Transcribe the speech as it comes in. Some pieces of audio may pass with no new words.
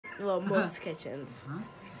Well, most kitchens.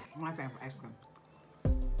 My time for ice cream.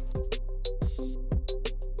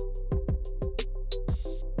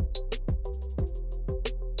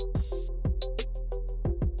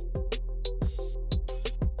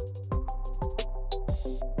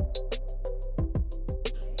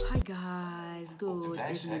 Hi guys, good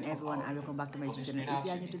evening everyone and welcome back to my YouTube channel. If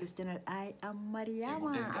you are new to this channel, I am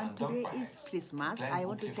Mariama and today is Christmas. I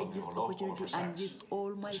want to take this opportunity and wish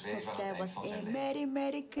all my subscribers a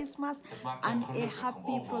Merry Christmas and a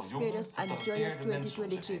happy, prosperous and joyous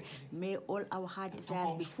 2023. May all our heart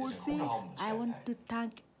desires be fulfilled. I want to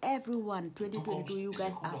thank everyone. 2022, you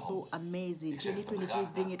guys are so amazing. 2023,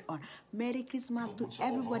 bring it on. Merry Christmas to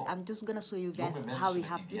everyone. I'm just gonna show you guys how we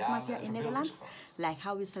have Christmas here in Netherlands, like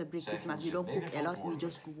how we celebrate Christmas. We don't cook a lot, we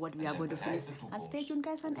just cook what we are going to finish. And stay tuned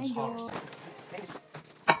guys and enjoy.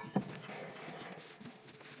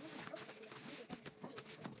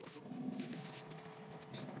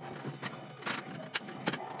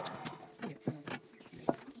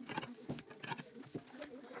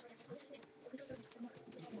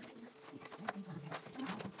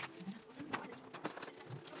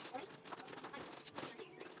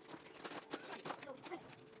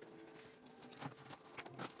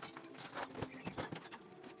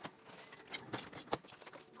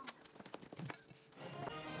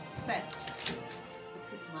 Set for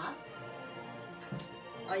Christmas.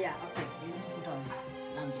 Oh yeah, okay. You need to put on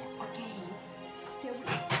down there. Okay. Table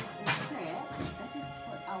is set. That is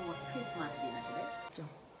for our Christmas dinner today.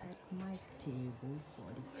 Just set my table for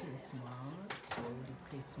the Christmas. For the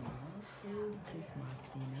Christmas. For the Christmas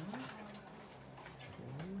dinner.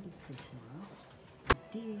 For the Christmas.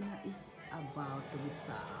 Dinner is about to be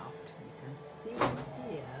served. You can see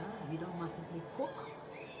here. We don't massively cook.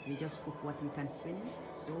 We just cook what we can finish.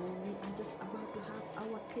 So we are just about to have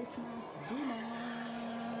our Christmas dinner.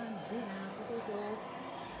 Potatoes.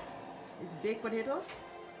 It's baked potatoes.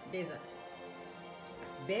 These are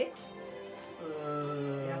baked.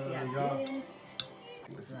 We have beans.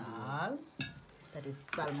 Sal. That is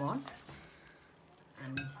salmon.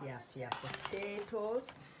 And here potatoes.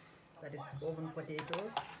 That is oven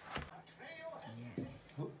potatoes. Yes.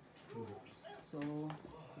 So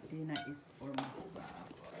dinner is almost served.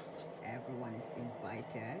 Everyone is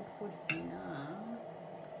invited for dinner.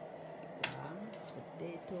 Some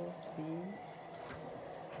potatoes, beans.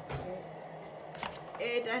 Okay.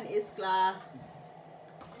 Eten is klaar.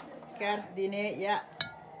 Kerstdiner, ja.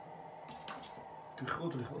 De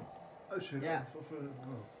grote ligt wel uitzetten. Ja.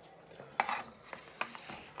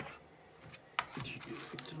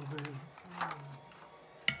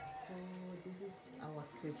 So this is our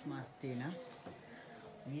Christmas dinner.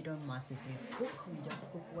 We don't massively cook, we just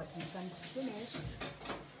cook what we can finish.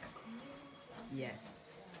 Yes.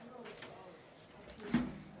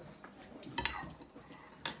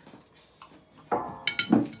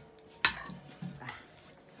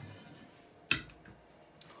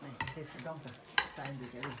 This is doctor. Time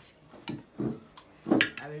is rich.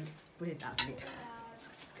 I will put it up later.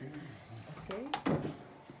 Okay.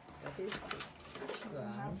 That is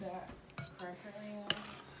Have that cracker anymore?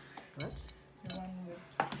 what? The one with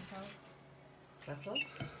paper sauce? What sauce?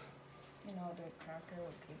 You know, the cracker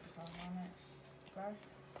with paper sauce on it. Klaar?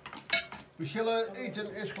 Michelle, eten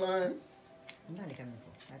is klaar. Enggak lekan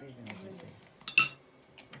info. Hari ini nak selesai.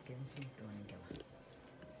 Okay, mungkin tuan ni kau.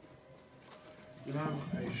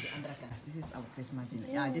 Andra class. This is our Christmas dinner.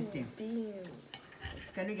 Yeah, this thing. Beans.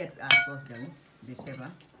 Can we get sauce down? The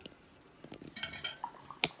pepper.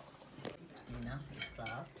 Dinner is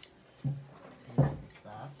served. Dinner is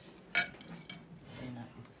served. Dinner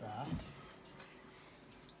is served.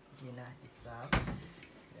 Dinner is served.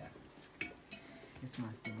 Yeah.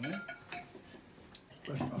 Christmas dinner.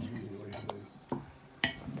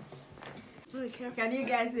 Can you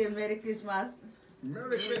guys say Merry Christmas?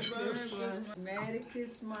 Merry Christmas. Merry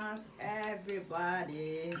Christmas,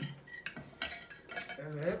 everybody.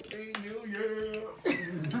 And Happy New Year.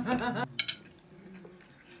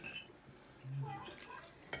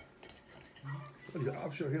 Die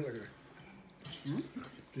avond is heel lekker.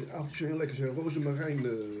 Die avond is heel lekker, zijn rozemarijn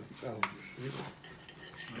avondjes.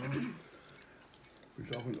 Ik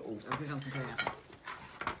zag in de oven.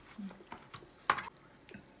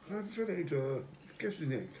 Ga even verder eten.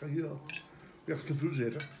 Kerstdiner. Ik ga hier al achter de vloer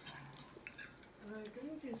zitten.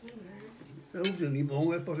 Dat hoeft niet, maar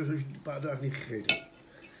honger pas als je een paar dagen niet gegeten hebt.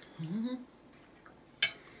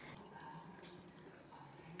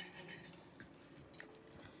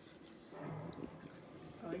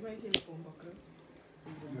 Oh, ik weet telefoon bakken.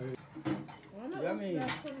 Nee. Yummy. Is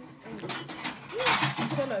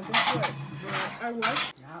wel leuk, is leuk. I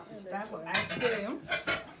was. Nou, het is tijd voor ijscream.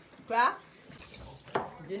 Klaar?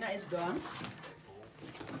 Dinner is done.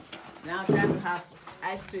 Now time to have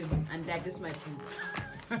ice cream and that is my food.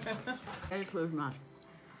 Merry Christmas.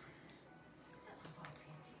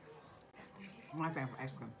 My time for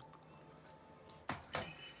ice cream.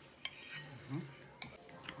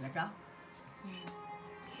 Lekker?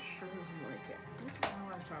 That doesn't like it. I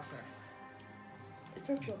want chocolate.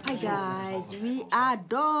 Hi guys, we are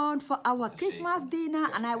done for our Christmas dinner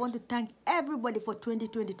and I want to thank everybody for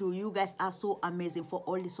 2022. You guys are so amazing for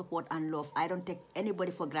all the support and love. I don't take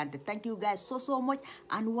anybody for granted. Thank you guys so much,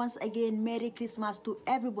 and once again, Merry Christmas to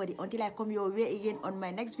everybody until I come your way again on my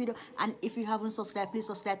next video. And if you haven't subscribed, please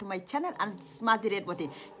subscribe to my channel and smash the red button.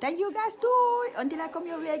 Thank you guys too. Until I come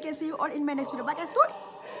your way again, see you all in my next video. Bye guys too.